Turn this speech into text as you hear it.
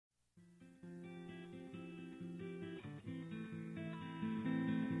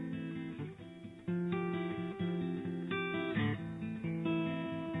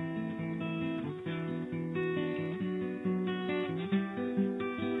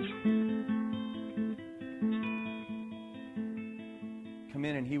come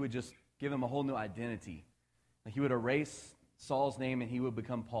in and he would just give him a whole new identity. Like he would erase Saul's name and he would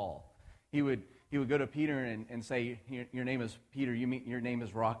become Paul. He would go to Peter and say, your name is Peter, your name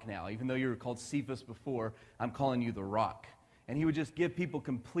is Rock now. Even though you were called Cephas before, I'm calling you the Rock. And he would just give people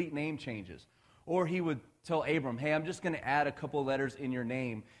complete name changes. Or he would tell Abram, hey, I'm just going to add a couple letters in your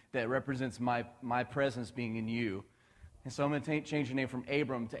name that represents my presence being in you. And so I'm going to change your name from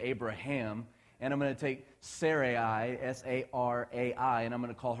Abram to Abraham. And I'm going to take Sarai, S-A-R-A-I, and I'm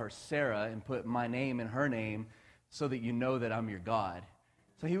going to call her Sarah and put my name in her name so that you know that I'm your God.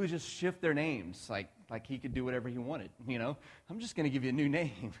 So he would just shift their names like he could do whatever he wanted, you know. I'm just going to give you a new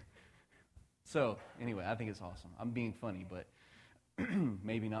name. So anyway, I think it's awesome. I'm being funny, but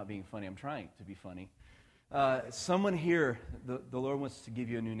maybe not being funny. I'm trying to be funny. Someone here, the Lord wants to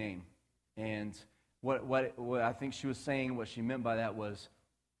give you a new name. And what I think she was saying, what she meant by that was,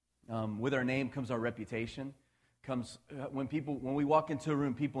 with our name comes our reputation. Comes when we walk into a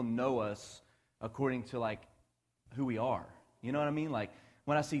room, people know us according to like who we are. You know what I mean? Like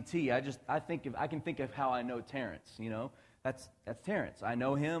when I see T, I can think of how I know Terrence. You know, that's Terrence. I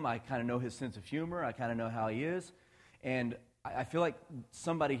know him. I kind of know his sense of humor. I kind of know how he is, and I feel like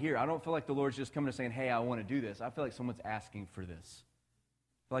somebody here. I don't feel like the Lord's just coming and saying, "Hey, I want to do this." I feel like someone's asking for this.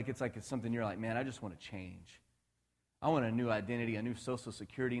 I feel like it's something you're like, "Man, I just want to change. I want a new identity, a new social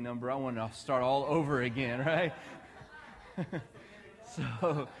security number. I want to start all over again, right?"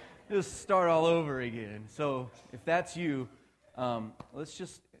 So just start all over again. So if that's you, let's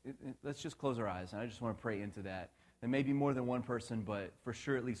just close our eyes, and I just want to pray into that. There may be more than one person, but for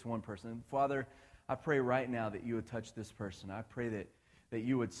sure at least one person. Father, I pray right now that you would touch this person. I pray that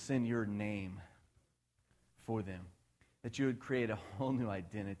you would send your name for them, that you would create a whole new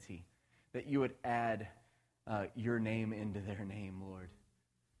identity, that you would add your name into their name, Lord,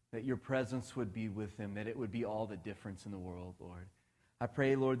 that your presence would be with them, that it would be all the difference in the world, Lord. I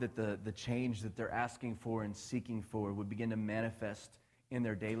pray, Lord, that the change that they're asking for and seeking for would begin to manifest in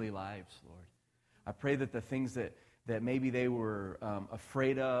their daily lives, Lord. I pray that the things that maybe they were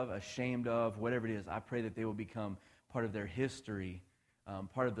afraid of, ashamed of, whatever it is, I pray that they will become part of their history,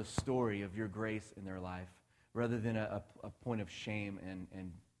 part of the story of your grace in their life, rather than a point of shame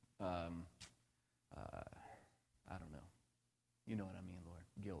and I don't know. You know what I mean, Lord.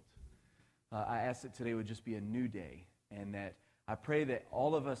 Guilt. I ask that today would just be a new day, and that I pray that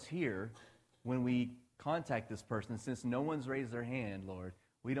all of us here, when we contact this person, since no one's raised their hand, Lord,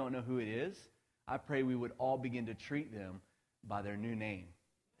 we don't know who it is, I pray we would all begin to treat them by their new name.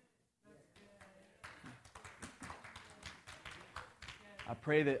 I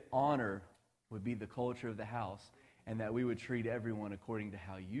pray that honor would be the culture of the house, and that we would treat everyone according to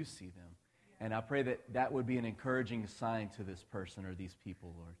how you see them. And I pray that would be an encouraging sign to this person or these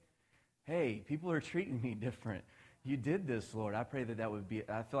people, Lord. Hey, people are treating me different. You did this, Lord. I pray that would be,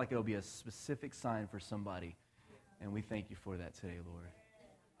 I feel like it'll be a specific sign for somebody. And we thank you for that today, Lord.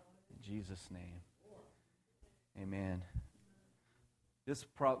 In Jesus' name. Amen. This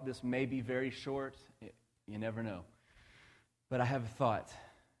may be very short. You never know. But I have a thought.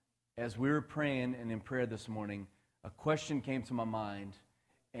 As we were praying and in prayer this morning, a question came to my mind,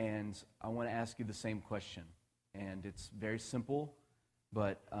 and I want to ask you the same question. And it's very simple,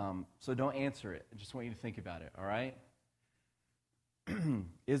 but so don't answer it. I just want you to think about it, all right?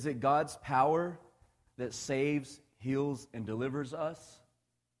 Is it God's power that saves, heals, and delivers us?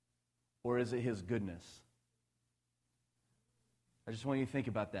 Or is it His goodness? I just want you to think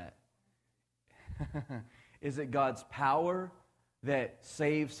about that. Is it God's power that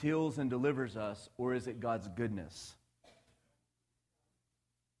saves, heals, and delivers us? Or is it God's goodness?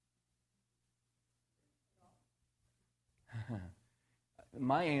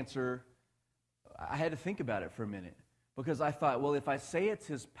 My answer, I had to think about it for a minute, because I thought, well, if I say it's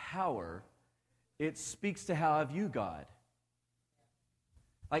His power, it speaks to how I view God.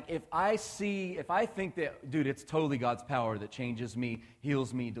 Like if I think that, dude, it's totally God's power that changes me,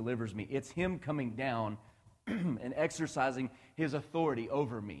 heals me, delivers me. It's Him coming down and exercising His authority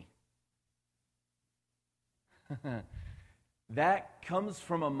over me. That comes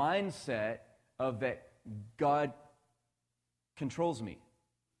from a mindset of that God controls me.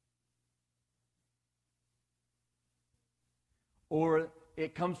 Or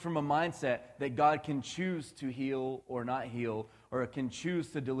it comes from a mindset that God can choose to heal or not heal, or can choose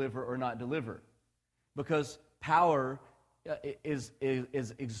to deliver or not deliver. Because power is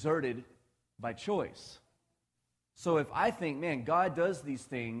exerted by choice. So if I think, man, God does these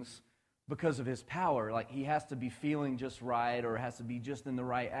things because of His power, like He has to be feeling just right or has to be just in the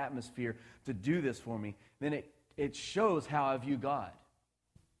right atmosphere to do this for me, then it shows how I view God.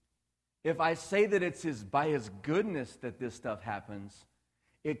 If I say that it's by His goodness that this stuff happens,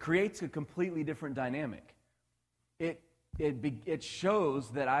 it creates a completely different dynamic. It shows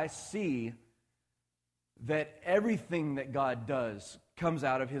that I see that everything that God does comes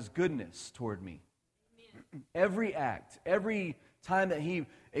out of his goodness toward me. Amen. Every act, every time that he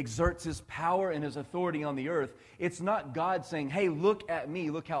exerts his power and his authority on the earth, it's not God saying, hey, look at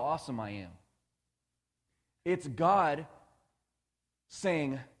me, look how awesome I am. It's God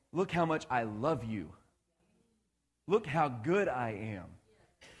saying, look how much I love you. Look how good I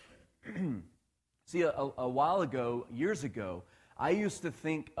am. See, a while ago, years ago, I used to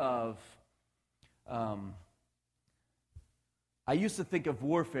think of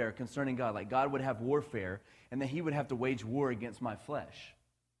warfare concerning God. Like God would have warfare, and that he would have to wage war against my flesh.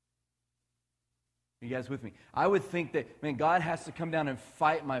 Are you guys with me? I would think that, man, God has to come down and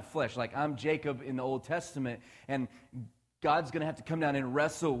fight my flesh. Like I'm Jacob in the Old Testament, and God's going to have to come down and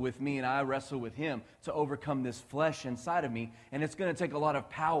wrestle with me, and I wrestle with him to overcome this flesh inside of me. And it's going to take a lot of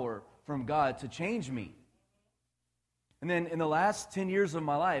power from God to change me. And then in the last 10 years of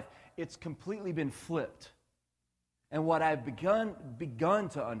my life, it's completely been flipped. And what I've begun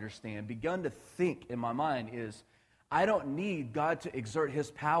to understand, begun to think in my mind is, I don't need God to exert his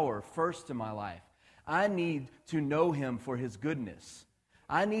power first in my life. I need to know him for his goodness.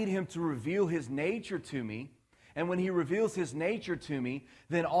 I need him to reveal his nature to me. And when he reveals his nature to me,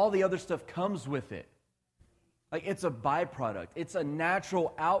 then all the other stuff comes with it. Like it's a byproduct. It's a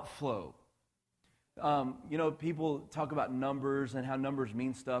natural outflow. People talk about numbers and how numbers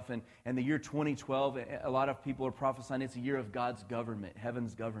mean stuff. And the year 2012, a lot of people are prophesying it's a year of God's government,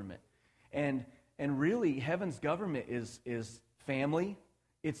 heaven's government. And really, heaven's government is family.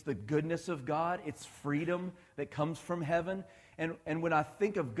 It's the goodness of God. It's freedom that comes from heaven. And when I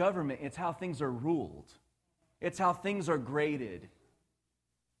think of government, it's how things are ruled. It's how things are graded.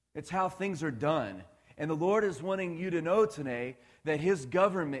 It's how things are done. And the Lord is wanting you to know today that his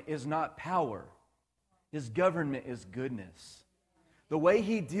government is not power. His government is goodness. The way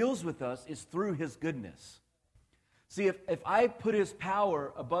he deals with us is through his goodness. See, if I put his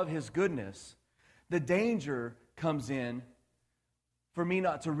power above his goodness, the danger comes in for me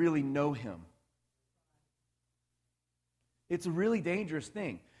not to really know him. It's a really dangerous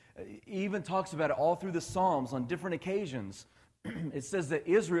thing. He even talks about it all through the Psalms on different occasions. It says that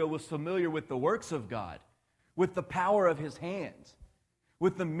Israel was familiar with the works of God, with the power of his hands,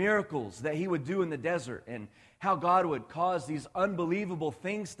 with the miracles that he would do in the desert, and how God would cause these unbelievable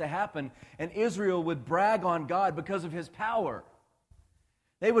things to happen, and Israel would brag on God because of his power.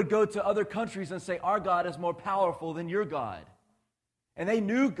 They would go to other countries and say, our God is more powerful than your God. And they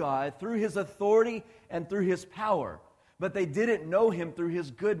knew God through his authority and through his power, but they didn't know him through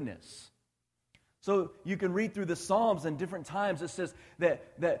his goodness. So you can read through the Psalms, and different times it says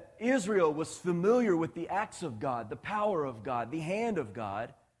that Israel was familiar with the acts of God, the power of God, the hand of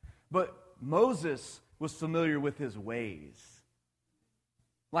God, but Moses was familiar with his ways.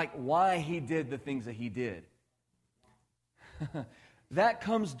 Like why he did the things that he did. That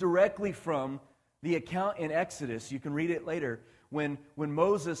comes directly from the account in Exodus. You can read it later when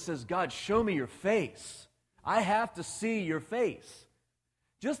Moses says, God, show me your face. I have to see your face.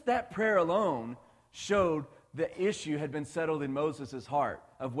 Just that prayer alone showed the issue had been settled in Moses' heart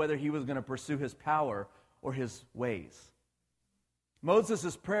of whether he was going to pursue his power or his ways.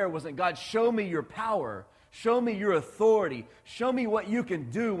 Moses' prayer wasn't, God, show me your power, show me your authority, show me what you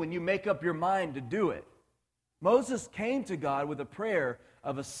can do when you make up your mind to do it. Moses came to God with a prayer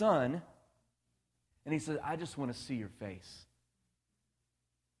of a son, and he said, I just want to see your face.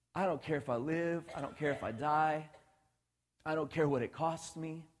 I don't care if I live. I don't care if I die. I don't care what it costs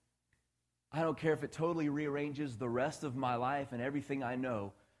me. I don't care if it totally rearranges the rest of my life and everything I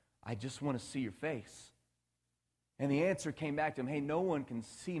know. I just want to see your face. And the answer came back to him, hey, no one can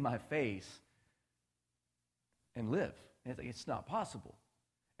see my face and live. And it's not possible.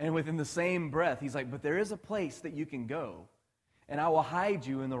 And within the same breath, he's like, but there is a place that you can go, and I will hide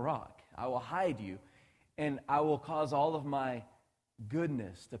you in the rock. I will hide you, and I will cause all of my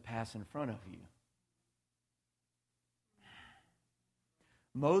goodness to pass in front of you.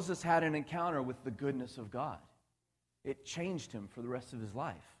 Moses had an encounter with the goodness of God. It changed him for the rest of his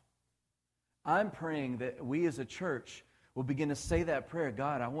life. I'm praying that we as a church will begin to say that prayer,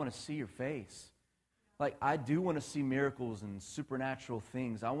 God, I want to see your face. Like, I do want to see miracles and supernatural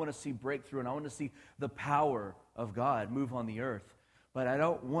things. I want to see breakthrough, and I want to see the power of God move on the earth. But I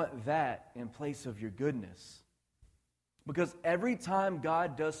don't want that in place of your goodness. Because every time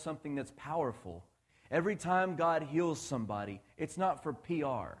God does something that's powerful, every time God heals somebody, it's not for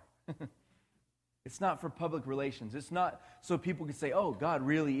PR. It's not for public relations. It's not so people can say, oh, God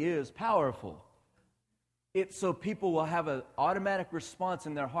really is powerful. It's so people will have an automatic response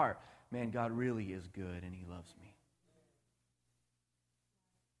in their heart. Man, God really is good and He loves me.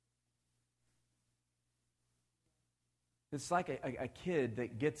 It's like a kid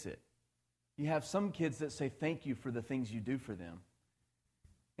that gets it. You have some kids that say thank you for the things you do for them.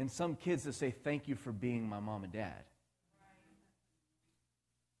 And some kids that say thank you for being my mom and dad.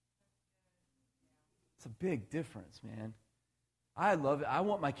 It's a big difference, man. I love it. I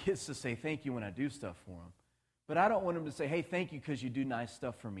want my kids to say thank you when I do stuff for them. But I don't want them to say, hey, thank you because you do nice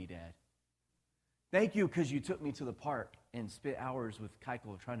stuff for me, Dad. Thank you because you took me to the park and spent hours with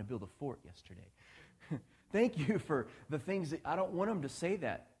Keiko trying to build a fort yesterday. Thank you for the things that... I don't want them to say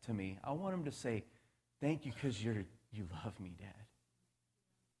that to me. I want them to say, thank you because you love me, Dad.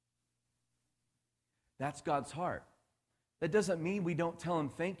 That's God's heart. That doesn't mean we don't tell Him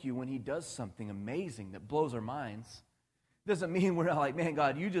thank you when He does something amazing that blows our minds. Doesn't mean we're not like, man,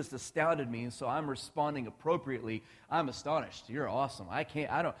 God, you just astounded me, and so I'm responding appropriately. I'm astonished. You're awesome.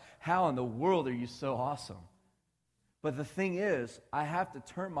 How in the world are you so awesome? But the thing is, I have to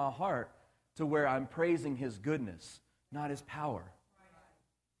turn my heart to where I'm praising His goodness, not His power.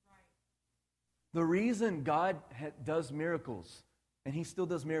 The reason God does miracles, and He still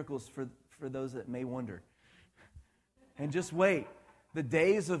does miracles for those that may wonder. And just wait, the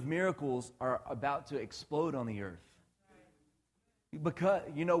days of miracles are about to explode on the earth. Because,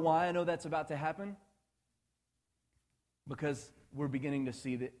 you know why I know that's about to happen? Because we're beginning to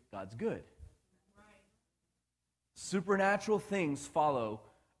see that God's good. Supernatural things follow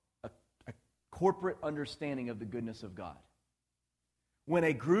a corporate understanding of the goodness of God. When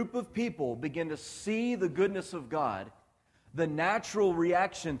a group of people begin to see the goodness of God, the natural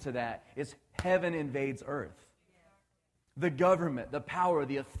reaction to that is heaven invades earth. The government, the power,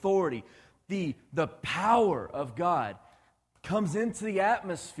 the authority, the power of God comes into the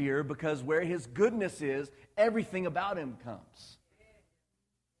atmosphere because where His goodness is, everything about Him comes.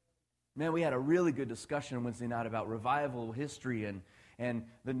 Man, we had a really good discussion Wednesday night about revival history and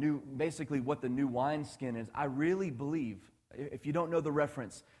basically what the new wineskin is. I really believe, if you don't know the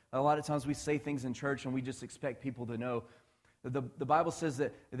reference, a lot of times we say things in church and we just expect people to know. The Bible says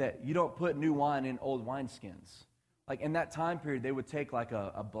that you don't put new wine in old wineskins. Like in that time period, they would take like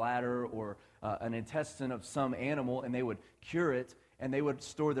a bladder or an intestine of some animal, and they would cure it, and they would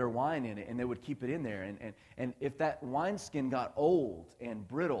store their wine in it, and they would keep it in there. And if that wineskin got old and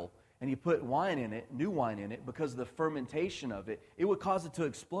brittle, and you put wine in it, new wine in it, because of the fermentation of it, it would cause it to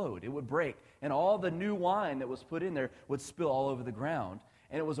explode. It would break. And all the new wine that was put in there would spill all over the ground,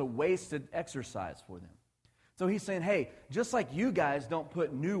 and it was a wasted exercise for them. So He's saying, hey, just like you guys don't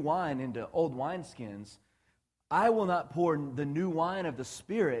put new wine into old wineskins, I will not pour the new wine of the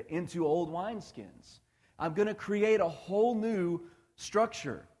Spirit into old wineskins. I'm going to create a whole new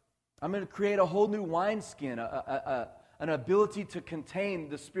structure. I'm going to create a whole new wineskin, an ability to contain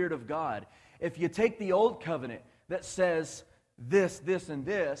the Spirit of God. If you take the old covenant that says this, this, and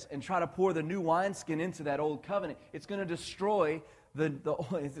this, and try to pour the new wineskin into that old covenant, it's going to destroy it's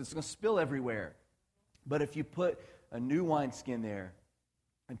going to spill everywhere. But if you put a new wineskin there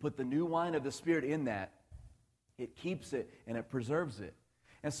and put the new wine of the Spirit in that, it keeps it and it preserves it.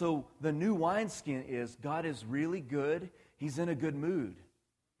 And so the new wineskin is God is really good. He's in a good mood.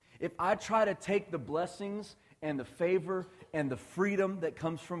 If I try to take the blessings and the favor and the freedom that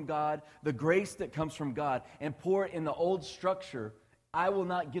comes from God, the grace that comes from God, and pour it in the old structure, I will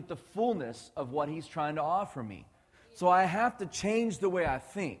not get the fullness of what He's trying to offer me. So I have to change the way I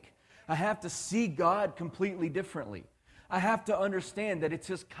think. I have to see God completely differently. I have to understand that it's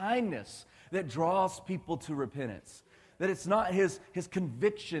His kindness that draws people to repentance. That it's not His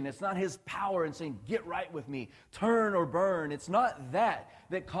conviction, it's not His power in saying, get right with me, turn or burn. It's not that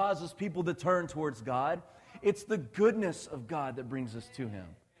causes people to turn towards God. It's the goodness of God that brings us to Him.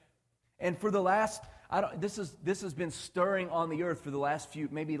 And for the last, this has been stirring on the earth for the last few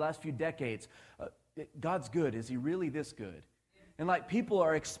decades. God's good. Is He really this good? And like people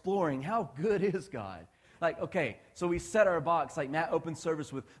are exploring, how good is God? Like, okay, so we set our box, like Matt opened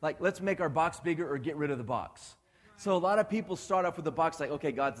service with, like, let's make our box bigger or get rid of the box. So a lot of people start off with the box like,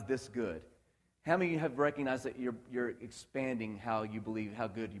 okay, God's this good. How many of you have recognized that you're expanding how good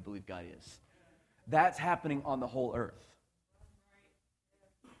you believe God is? That's happening on the whole earth.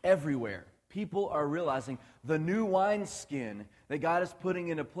 Everywhere. People are realizing the new wineskin that God is putting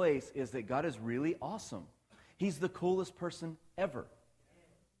into place is that God is really awesome. He's the coolest person ever.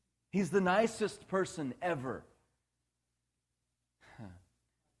 He's the nicest person ever.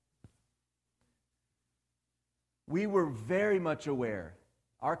 We were very much aware.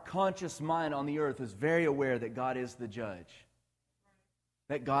 Our conscious mind on the earth is very aware that God is the judge.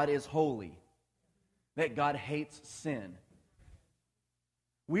 That God is holy. that God hates sin.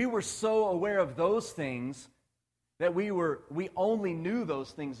 We were so aware of those things that we only knew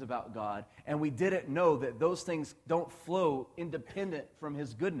those things about God, and we didn't know that those things don't flow independent from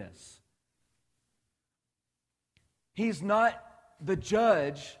His goodness. He's not the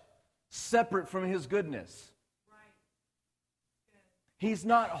judge separate from His goodness. He's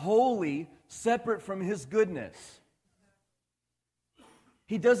not holy separate from His goodness.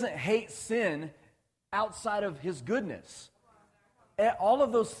 He doesn't hate sin outside of His goodness. All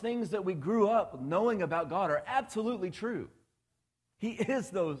of those things that we grew up knowing about God are absolutely true. He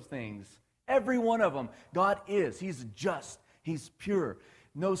is those things. Every one of them. God is. He's just. He's pure.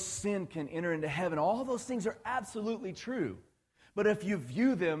 No sin can enter into heaven. All those things are absolutely true. But if you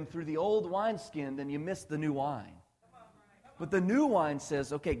view them through the old wineskin, then you miss the new wine. But the new wine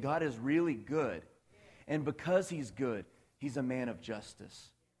says, okay, God is really good. And because He's good, He's a man of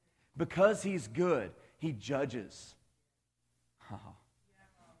justice. Because He's good, He judges.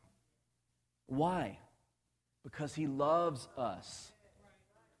 Why? Because He loves us.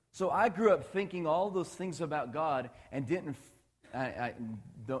 So I grew up thinking all those things about God and I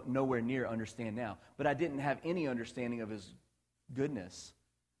don't nowhere near understand now, but I didn't have any understanding of His goodness.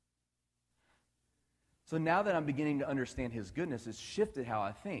 So now that I'm beginning to understand His goodness, it's shifted how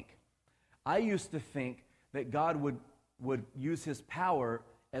I think. I used to think that God would use His power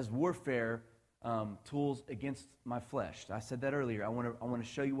as warfare tools against my flesh. I said that earlier. I want to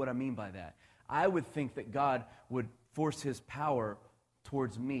show you what I mean by that. I would think that God would force His power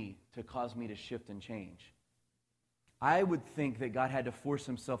towards me to cause me to shift and change. I would think that God had to force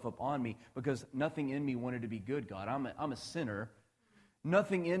Himself upon me because nothing in me wanted to be good, God. I'm a sinner.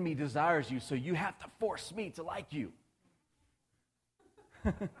 Nothing in me desires you, so you have to force me to like you.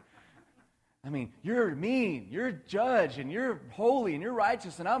 I mean, you're mean, you're a judge, and you're holy, and you're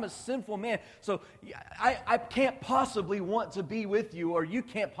righteous, and I'm a sinful man. So I can't possibly want to be with you, or you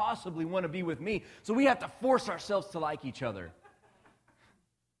can't possibly want to be with me. So we have to force ourselves to like each other.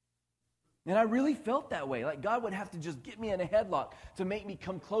 And I really felt that way. Like God would have to just get me in a headlock to make me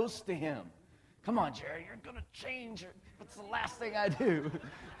come close to Him. Come on, Jerry, you're going to change. What's the last thing I do?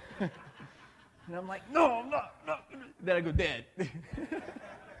 And I'm like, no, I'm not. No. Then I go dead.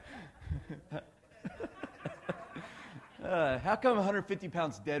 How come 150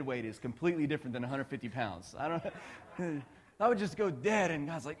 pounds dead weight is completely different than 150 pounds? I would just go dead, and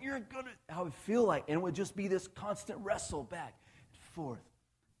God's like, you're going to, I would feel like, and it would just be this constant wrestle back and forth,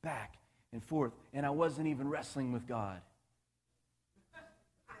 back and forth, and I wasn't even wrestling with God.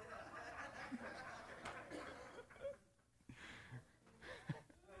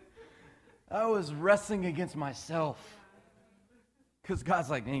 I was wrestling against myself. Because God's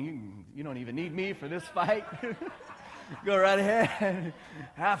like, man, you don't even need me for this fight. Go right ahead.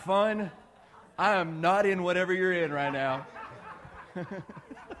 Have fun. I am not in whatever you're in right now.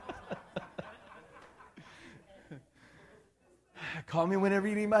 Call me whenever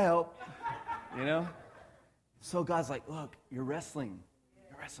you need my help. You know? So God's like, look, you're wrestling.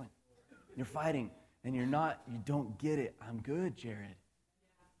 You're wrestling. You're fighting. And you don't get it. I'm good, Jared.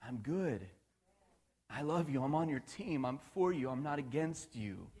 I'm good. I love you. I'm on your team. I'm for you. I'm not against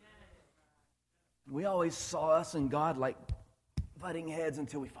you. We always saw us and God like butting heads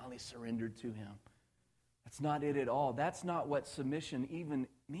until we finally surrendered to Him. That's not it at all. That's not what submission even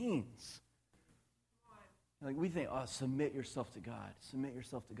means. Like we think, oh, submit yourself to God. Submit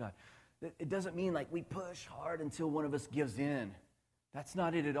yourself to God. It doesn't mean like we push hard until one of us gives in. That's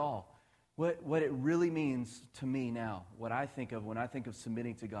not it at all. What it really means to me now, what I think of when I think of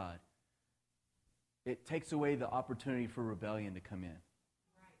submitting to God, it takes away the opportunity for rebellion to come in.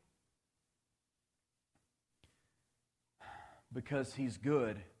 Because He's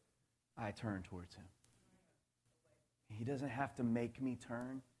good, I turn towards Him. He doesn't have to make me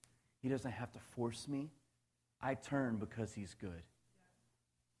turn. He doesn't have to force me. I turn because He's good.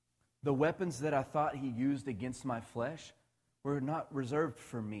 The weapons that I thought He used against my flesh were not reserved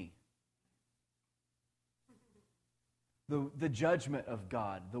for me. The judgment of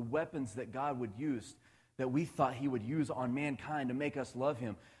God, the weapons that God would use, that we thought He would use on mankind to make us love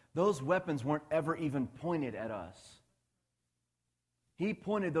Him, those weapons weren't ever even pointed at us. He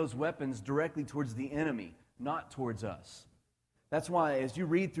pointed those weapons directly towards the enemy, not towards us. That's why as you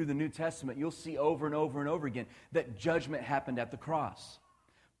read through the New Testament, you'll see over and over and over again that judgment happened at the cross.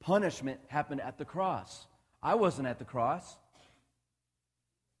 Punishment happened at the cross. I wasn't at the cross.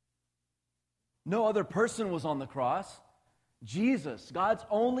 No other person was on the cross. Jesus, God's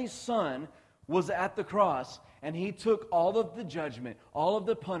only Son, was at the cross, and he took all of the judgment, all of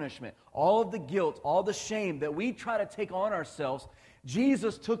the punishment, all of the guilt, all the shame that we try to take on ourselves.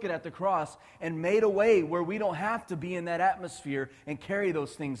 Jesus took it at the cross and made a way where we don't have to be in that atmosphere and carry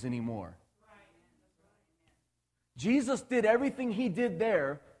those things anymore. Jesus did everything he did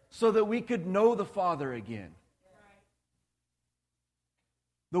there so that we could know the Father again.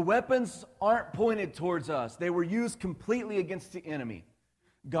 The weapons aren't pointed towards us. They were used completely against the enemy.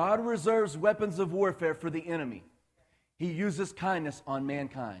 God reserves weapons of warfare for the enemy. He uses kindness on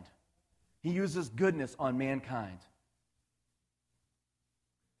mankind. He uses goodness on mankind.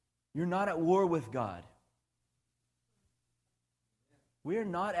 You're not at war with God. We are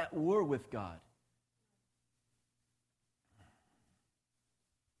not at war with God.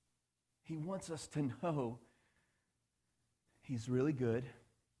 He wants us to know He's really good,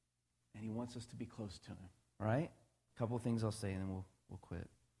 and He wants us to be close to Him. All right? A couple of things I'll say, and then we'll quit.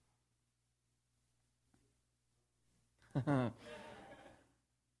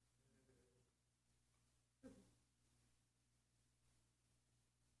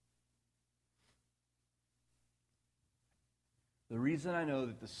 The reason I know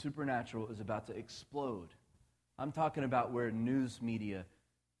that the supernatural is about to explode, I'm talking about where news media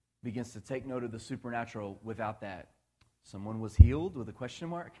begins to take note of the supernatural without that. Someone was healed with a question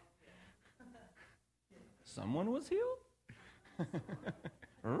mark? Someone was healed?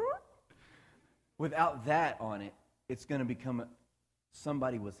 Without that on it, it's going to become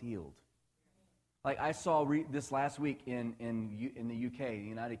somebody was healed. Like I saw this last week in the UK, the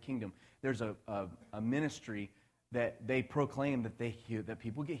United Kingdom, there's a ministry that they proclaim that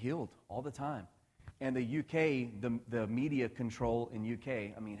people get healed all the time. And the UK, the media control in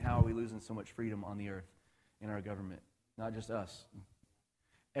UK, I mean, how are we losing so much freedom on the earth in our government? Not just us.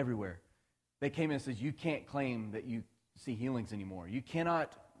 Everywhere. They came in and said, you can't claim that you see healings anymore. You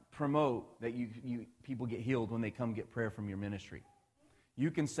cannot promote that people get healed when they come get prayer from your ministry.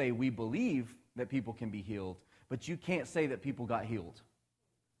 You can say, we believe that people can be healed, but you can't say that people got healed.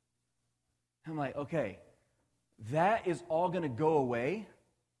 I'm like, okay, that is all going to go away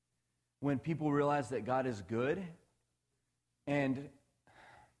when people realize that God is good and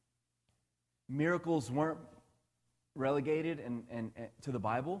miracles weren't relegated and to the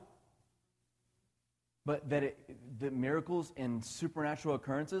Bible, but that the miracles and supernatural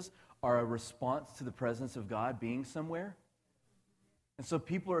occurrences are a response to the presence of God being somewhere. And so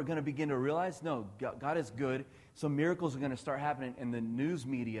people are going to begin to realize, no, God is good, so miracles are going to start happening, and the news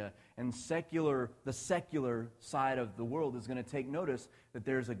media and the secular side of the world is going to take notice that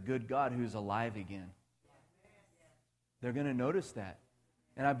there's a good God who's alive again. They're going to notice that.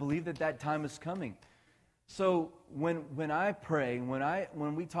 And I believe that time is coming. So when I pray,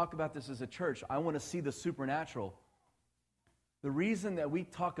 when we talk about this as a church, I want to see the supernatural. The reason that we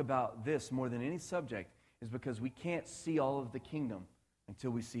talk about this more than any subject is because we can't see all of the kingdom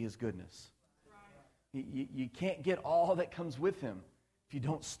until we see His goodness. You can't get all that comes with Him if you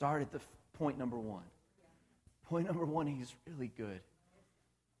don't start at the point number one. Point number one, He's really good.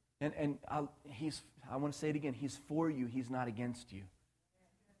 And I want to say it again, He's for you, He's not against you.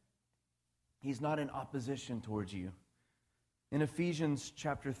 He's not in opposition towards you. In Ephesians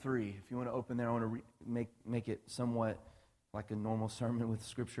chapter 3, if you want to open there, I want to make it somewhat like a normal sermon with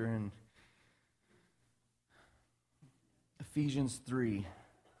Scripture. And Ephesians 3.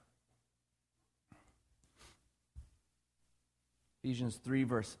 Ephesians 3,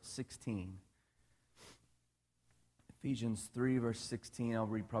 verse 16. Ephesians 3, verse 16. I'll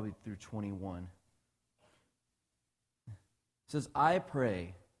read probably through 21. It says, I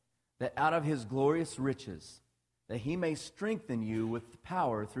pray that out of His glorious riches, that He may strengthen you with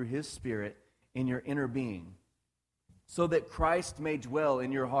power through His Spirit in your inner being, so that Christ may dwell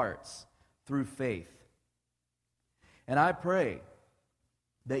in your hearts through faith. And I pray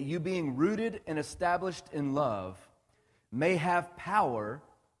that you, being rooted and established in love, may have power,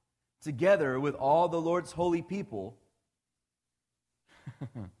 together with all the Lord's holy people,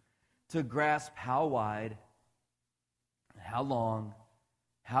 to grasp how wide, how long,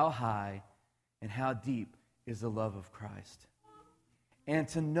 how high, and how deep is the love of Christ. And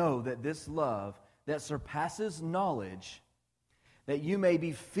to know that this love that surpasses knowledge, that you may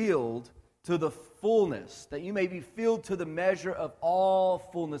be filled to the fullness, that you may be filled to the measure of all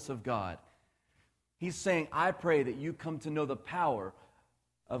fullness of God. He's saying, I pray that you come to know the power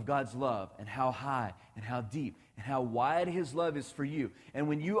of God's love and how high and how deep and how wide His love is for you. And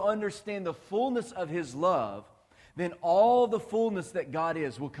when you understand the fullness of His love, then all the fullness that God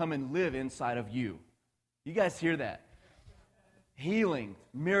is will come and live inside of you. You guys hear that? Healing,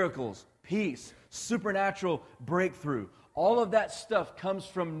 miracles, peace, supernatural breakthrough. All of that stuff comes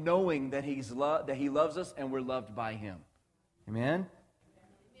from knowing that that He loves us and we're loved by Him. Amen?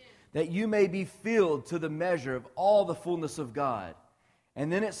 That you may be filled to the measure of all the fullness of God.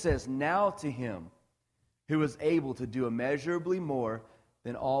 And then it says, now to Him who is able to do immeasurably more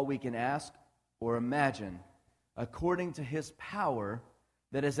than all we can ask or imagine, according to His power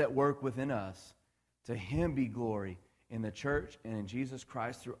that is at work within us. To Him be glory in the church and in Jesus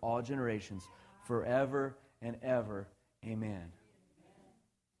Christ through all generations, forever and ever. Amen.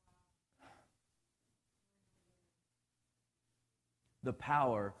 The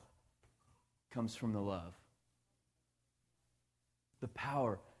power comes from the love. The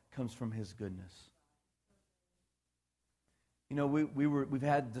power comes from His goodness. You know, we've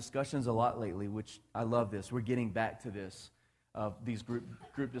had discussions a lot lately, which I love this. We're getting back to this, these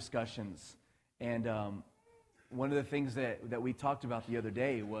group discussions. And one of the things that we talked about the other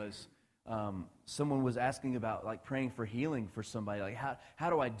day was someone was asking about like praying for healing for somebody. Like, how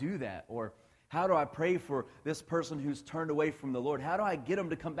do I do that? Or how do I pray for this person who's turned away from the Lord? How do I get them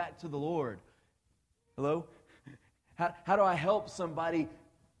to come back to the Lord? Hello? How do I help somebody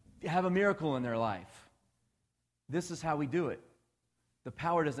have a miracle in their life? This is how we do it. The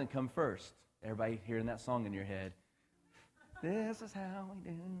power doesn't come first. Everybody hearing that song in your head? This is how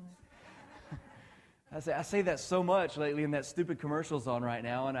we do it. I say that so much lately, and that stupid commercial's on right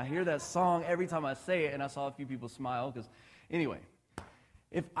now, and I hear that song every time I say it, and I saw a few people smile, because, anyway,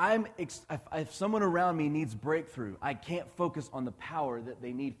 if someone around me needs breakthrough, I can't focus on the power that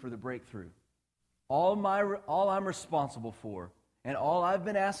they need for the breakthrough. All I'm responsible for, and all I've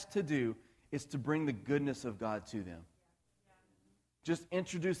been asked to do, is to bring the goodness of God to them. Just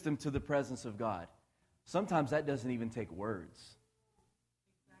introduce them to the presence of God. Sometimes that doesn't even take words.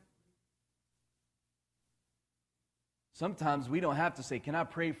 Sometimes we don't have to say, can I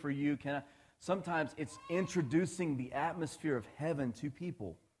pray for you? Sometimes it's introducing the atmosphere of heaven to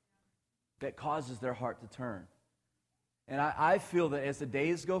people that causes their heart to turn. And I feel that as the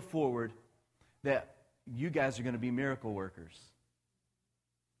days go forward, that you guys are going to be miracle workers.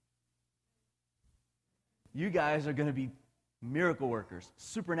 You guys are going to be miracle workers,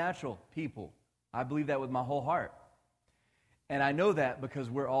 supernatural people. I believe that with my whole heart. And I know that because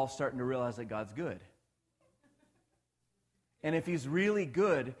we're all starting to realize that God's good. And if He's really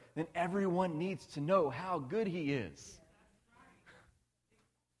good, then everyone needs to know how good He is.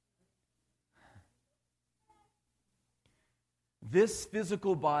 This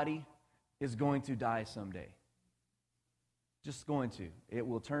physical body is going to die someday. Just going to. It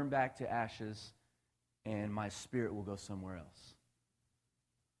will turn back to ashes, and my spirit will go somewhere else.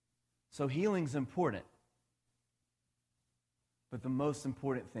 So healing's important. But the most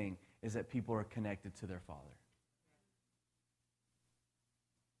important thing is that people are connected to their Father.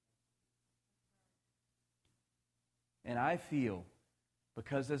 And I feel,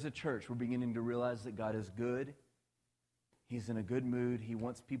 because as a church we're beginning to realize that God is good, He's in a good mood, He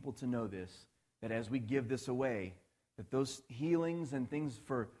wants people to know this, that as we give this away, that those healings and things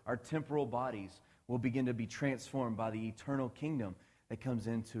for our temporal bodies will begin to be transformed by the eternal kingdom that comes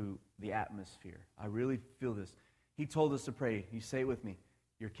into the atmosphere. I really feel this. He told us to pray. You say it with me.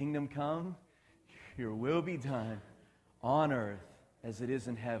 Your kingdom come, your will be done on earth as it is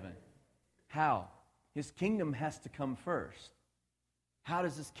in heaven. How? His kingdom has to come first. How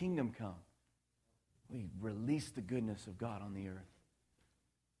does His kingdom come? We release the goodness of God on the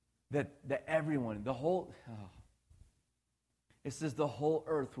earth. That everyone, it says the whole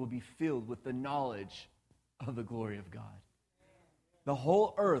earth will be filled with the knowledge of the glory of God. The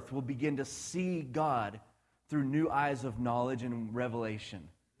whole earth will begin to see God through new eyes of knowledge and revelation.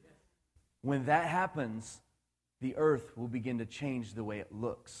 When that happens, the earth will begin to change the way it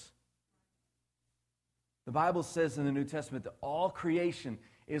looks. The Bible says in the New Testament that all creation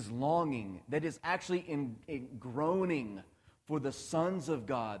is longing, that is actually in groaning for the sons of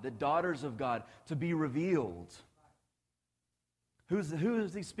God, the daughters of God, to be revealed. Who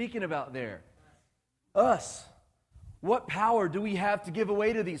is he speaking about there? Us. What power do we have to give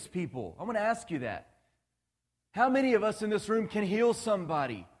away to these people? I'm going to ask you that. How many of us in this room can heal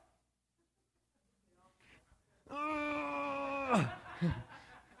somebody?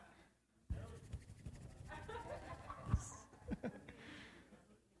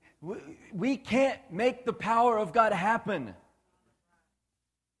 We can't make the power of God happen.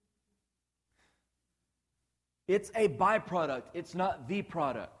 It's a byproduct. It's not the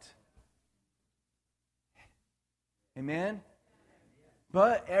product. Amen?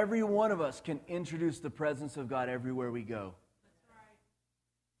 But every one of us can introduce the presence of God everywhere we go.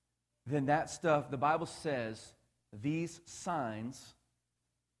 Then that stuff, the Bible says, these signs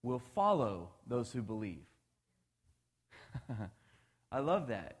will follow those who believe. I love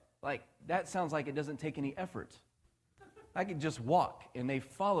that. Like, that sounds like it doesn't take any effort. I could just walk and they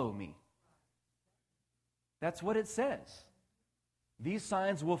follow me. That's what it says. These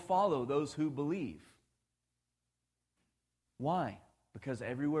signs will follow those who believe. Why? Because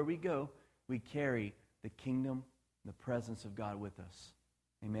everywhere we go, we carry the kingdom, the presence of God with us.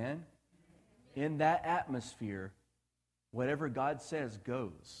 Amen? In that atmosphere, whatever God says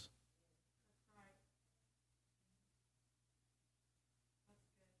goes.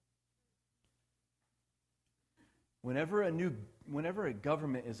 Whenever a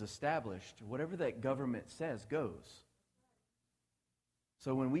government is established, whatever that government says goes.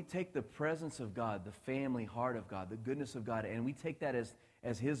 So when we take the presence of God, the family heart of God, the goodness of God, and we take that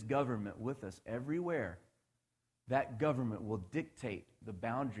as His government with us everywhere, that government will dictate the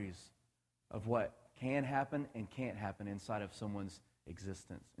boundaries of what can happen and can't happen inside of someone's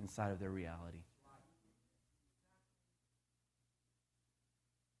existence, inside of their reality.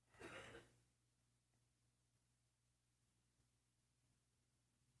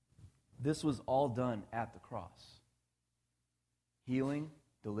 This was all done at the cross. Healing,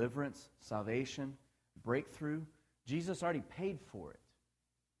 deliverance, salvation, breakthrough. Jesus already paid for it.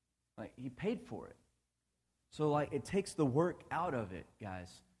 Like, He paid for it. So, like, it takes the work out of it,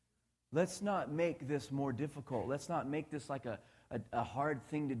 guys. Let's not make this more difficult. Let's not make this like a hard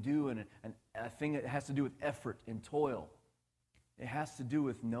thing to do and a thing that has to do with effort and toil. It has to do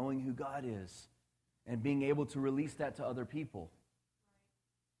with knowing who God is and being able to release that to other people.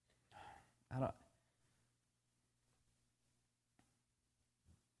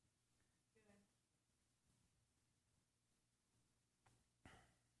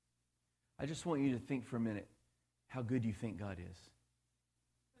 I just want you to think for a minute how good you think God is.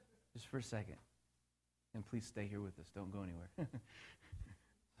 Just for a second. And please stay here with us. Don't go anywhere.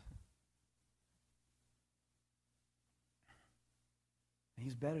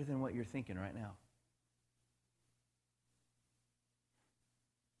 He's better than what you're thinking right now.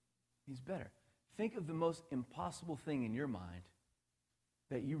 He's better. Think of the most impossible thing in your mind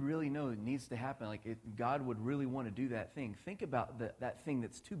that you really know needs to happen. Like God would really want to do that thing. Think about that thing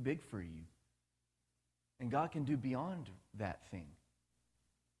that's too big for you. And God can do beyond that thing.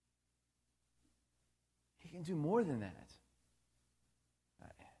 He can do more than that.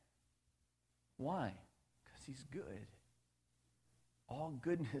 Why? Because He's good. All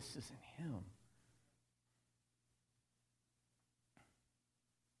goodness is in Him.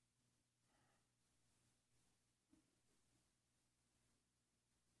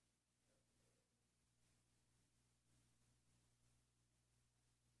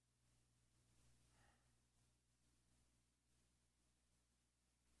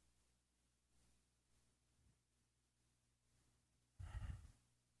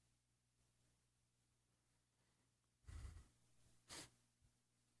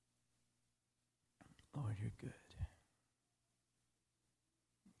 Lord, you're good.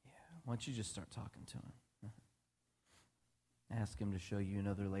 Yeah. Why don't you just start talking to Him? Ask Him to show you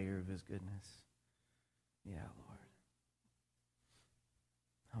another layer of His goodness. Yeah, Lord.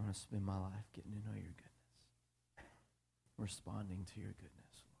 I want to spend my life getting to know your goodness. Responding to your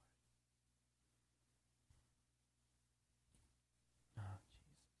goodness, Lord. Oh,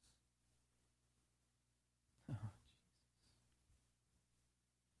 Jesus. Oh, Jesus.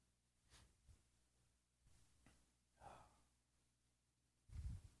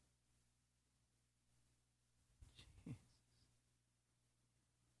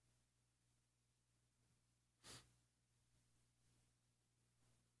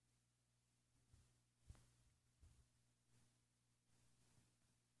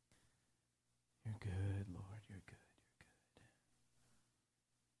 You're good, Lord. You're good. You're good.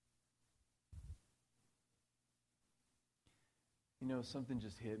 You know, something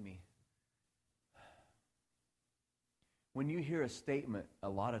just hit me. When you hear a statement, a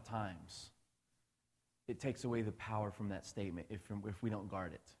lot of times, it takes away the power from that statement if we don't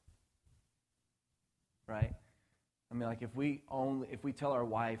guard it. Right? I mean, like if we tell our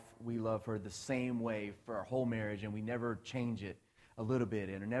wife we love her the same way for our whole marriage and we never change it a little bit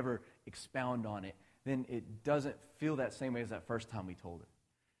and never expound on it, then it doesn't feel that same way as that first time we told it.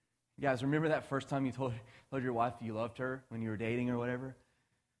 You guys, remember that first time you told your wife you loved her when you were dating or whatever?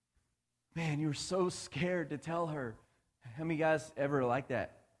 Man, you were so scared to tell her. How many guys ever like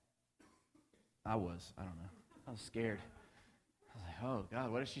that? I was. I don't know. I was scared. I was like, oh,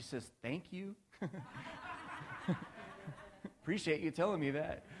 God, what if she says, thank you? Appreciate you telling me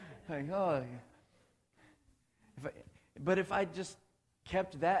that. Like, oh. But if I just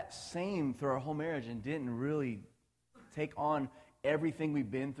kept that same through our whole marriage and didn't really take on everything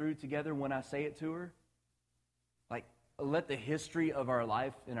we've been through together when I say it to her, like let the history of our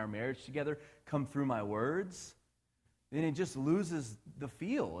life and our marriage together come through my words, then it just loses the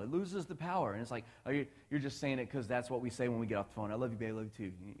feel. It loses the power. And it's like, oh, you're just saying it because that's what we say when we get off the phone. I love you, babe. I love you,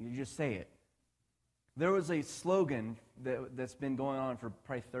 too. You just say it. There was a slogan that's been going on for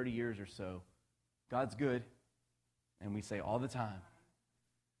probably 30 years or so. God's good. And we say all the time.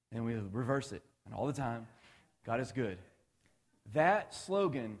 And we reverse it. And all the time, God is good. That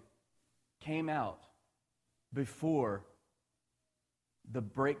slogan came out before the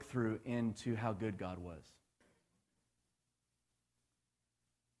breakthrough into how good God was.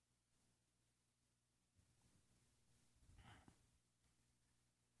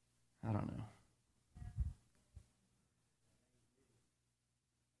 I don't know.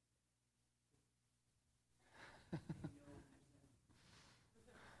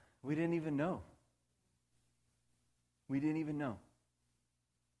 We didn't even know. We didn't even know.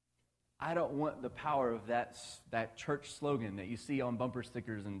 I don't want the power of that church slogan that you see on bumper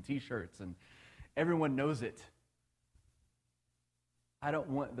stickers and T-shirts, and everyone knows it. I don't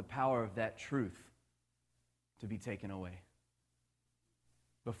want the power of that truth to be taken away.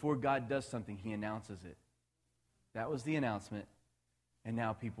 Before God does something, he announces it. That was the announcement, and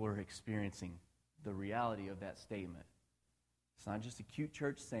now people are experiencing the reality of that statement. It's not just a cute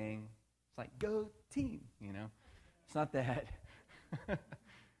church saying, it's like, go team, you know. It's not that.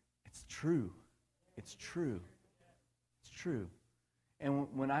 It's true. It's true. It's true. And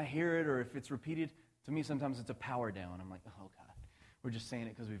when I hear it, or if it's repeated, to me sometimes it's a power down. I'm like, oh God, we're just saying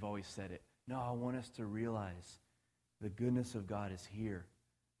it because we've always said it. No, I want us to realize the goodness of God is here.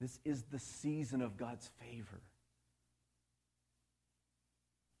 This is the season of God's favor.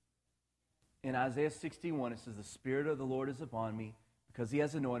 In Isaiah 61, it says, the Spirit of the Lord is upon me because he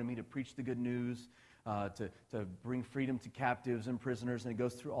has anointed me to preach the good news, to bring freedom to captives and prisoners, and it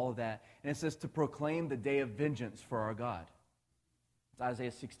goes through all of that. And it says to proclaim the day of vengeance for our God. It's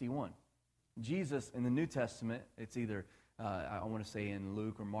Isaiah 61. Jesus, in the New Testament, it's either, I want to say in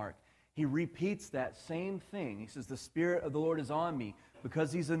Luke or Mark, he repeats that same thing. He says, the Spirit of the Lord is on me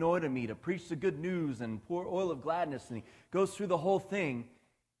because he's anointed me to preach the good news and pour oil of gladness. And he goes through the whole thing,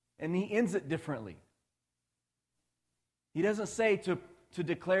 and he ends it differently. He doesn't say to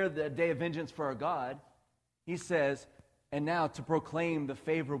declare the day of vengeance for our God. He says, and now to proclaim the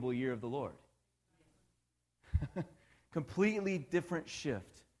favorable year of the Lord. Completely different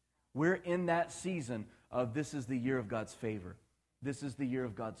shift. We're in that season of this is the year of God's favor. This is the year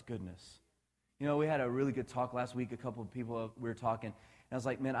of God's goodness. You know, we had a really good talk last week. A couple of people, we were talking. And I was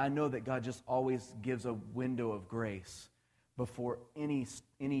like, man, I know that God just always gives a window of grace before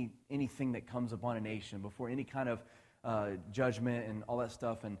anything that comes upon a nation, before any kind of judgment and all that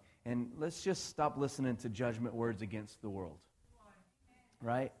stuff. And let's just stop listening to judgment words against the world.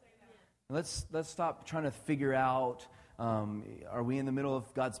 Right? Let's stop trying to figure out, are we in the middle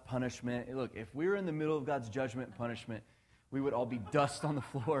of God's punishment? Look, if we were in the middle of God's judgment and punishment, we would all be dust on the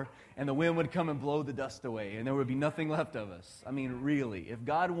floor, and the wind would come and blow the dust away, and there would be nothing left of us. I mean, really, if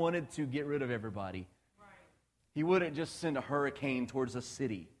God wanted to get rid of everybody, he wouldn't just send a hurricane towards a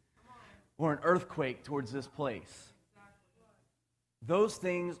city or an earthquake towards this place. Those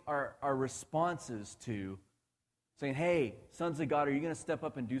things are responses to saying, hey, sons of God, are you going to step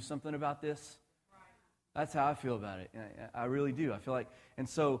up and do something about this? That's how I feel about it. I really do. I feel like, and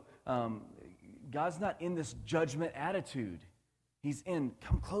so God's not in this judgment attitude. He's in,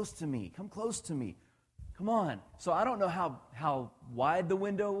 come close to me, come close to me. Come on. So I don't know how wide the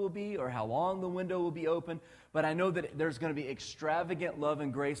window will be or how long the window will be open, but I know that there's going to be extravagant love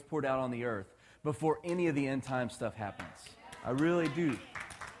and grace poured out on the earth before any of the end time stuff happens. I really do.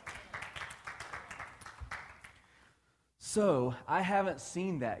 So I haven't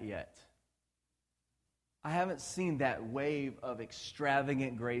seen that yet. I haven't seen that wave of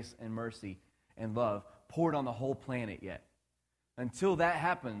extravagant grace and mercy and love poured on the whole planet yet. Until that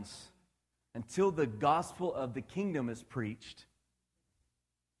happens, until the gospel of the kingdom is preached,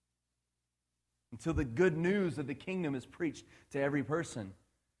 until the good news of the kingdom is preached to every person,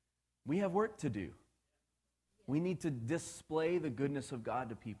 we have work to do. We need to display the goodness of God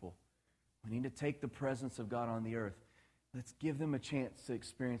to people. We need to take the presence of God on the earth. Let's give them a chance to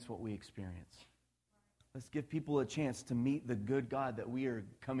experience what we experience. Let's give people a chance to meet the good God that we are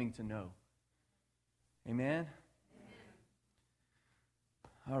coming to know. Amen?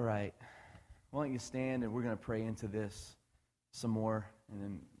 All right. Why don't you stand and we're going to pray into this some more and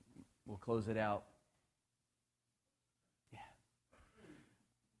then we'll close it out. Yeah.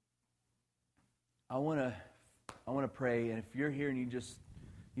 I want to pray, and if you're here and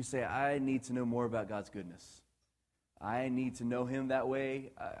you say, I need to know more about God's goodness. I need to know him that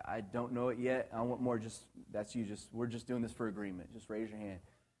way. I don't know it yet. I want more. That's you. We're just doing this for agreement. Just raise your hand.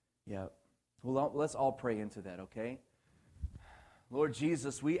 Yeah. Well, let's all pray into that, okay? Lord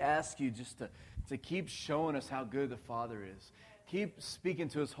Jesus, we ask you just to keep showing us how good the Father is. Keep speaking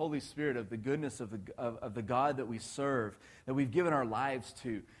to us, Holy Spirit, of the goodness of the God that we serve, that we've given our lives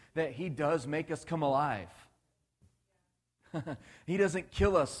to, that he does make us come alive. He doesn't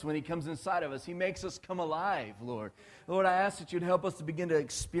kill us when he comes inside of us. He makes us come alive, Lord. Lord, I ask that you'd help us to begin to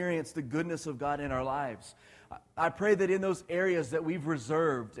experience the goodness of God in our lives. I pray that in those areas that we've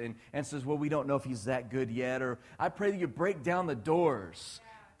reserved and says, well, we don't know if he's that good yet, or I pray that you break down the doors,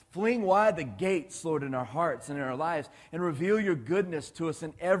 fling wide the gates, Lord, in our hearts and in our lives, and reveal your goodness to us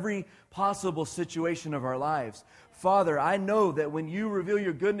in every possible situation of our lives. Father, I know that when you reveal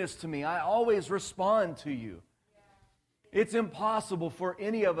your goodness to me, I always respond to you. It's impossible for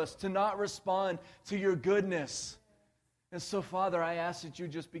any of us to not respond to your goodness. And so, Father, I ask that you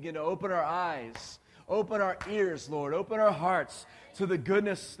just begin to open our eyes, open our ears, Lord, open our hearts to the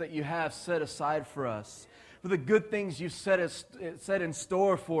goodness that you have set aside for us, for the good things you've set in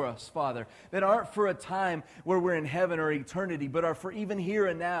store for us, Father, that aren't for a time where we're in heaven or eternity, but are for even here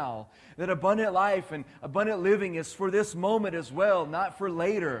and now. That abundant life and abundant living is for this moment as well, not for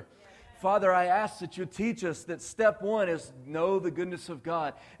later. Father, I ask that you teach us that step one is know the goodness of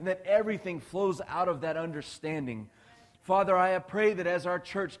God, and that everything flows out of that understanding. Father, I pray that as our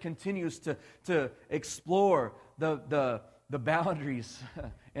church continues to explore the boundaries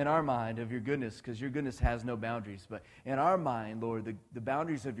in our mind of your goodness, because your goodness has no boundaries, but in our mind, Lord, the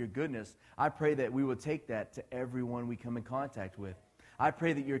boundaries of your goodness, I pray that we will take that to everyone we come in contact with. I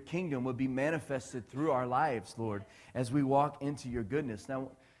pray that your kingdom will be manifested through our lives, Lord, as we walk into your goodness. Now,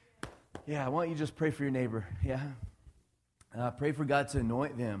 yeah, why don't you just pray for your neighbor, yeah? Pray for God to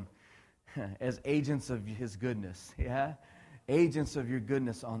anoint them as agents of his goodness, yeah? Agents of your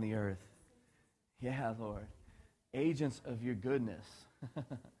goodness on the earth. Yeah, Lord. Agents of your goodness.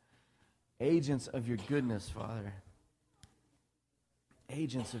 Agents of your goodness, Father.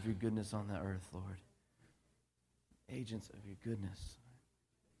 Agents of your goodness on the earth, Lord. Agents of your goodness.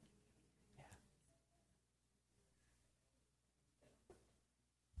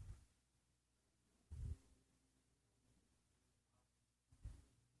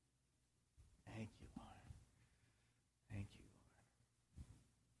 Thank you, Lord. Thank you,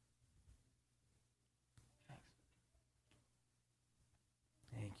 Lord.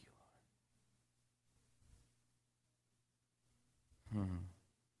 Thank you, Lord.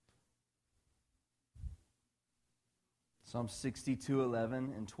 Psalm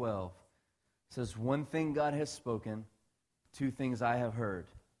 62:11 and 12 says, one thing God has spoken, two things I have heard,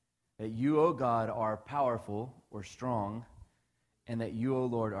 that you, O God, are powerful or strong, and that you, O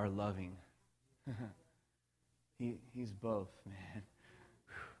Lord, are loving. He's both, man.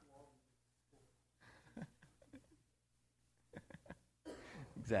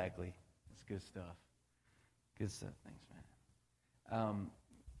 Exactly. It's good stuff. Good stuff. Thanks, man.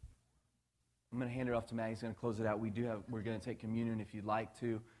 I'm going to hand it off to Matt. He's going to close it out. We're going to take communion if you'd like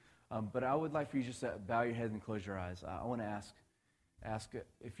to. But I would like for you just to bow your head and close your eyes. I want to ask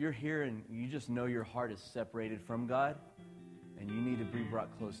if you're here and you just know your heart is separated from God and you need to be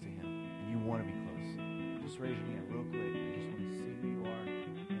brought close to him and you want to be close, just raise your hand real quick.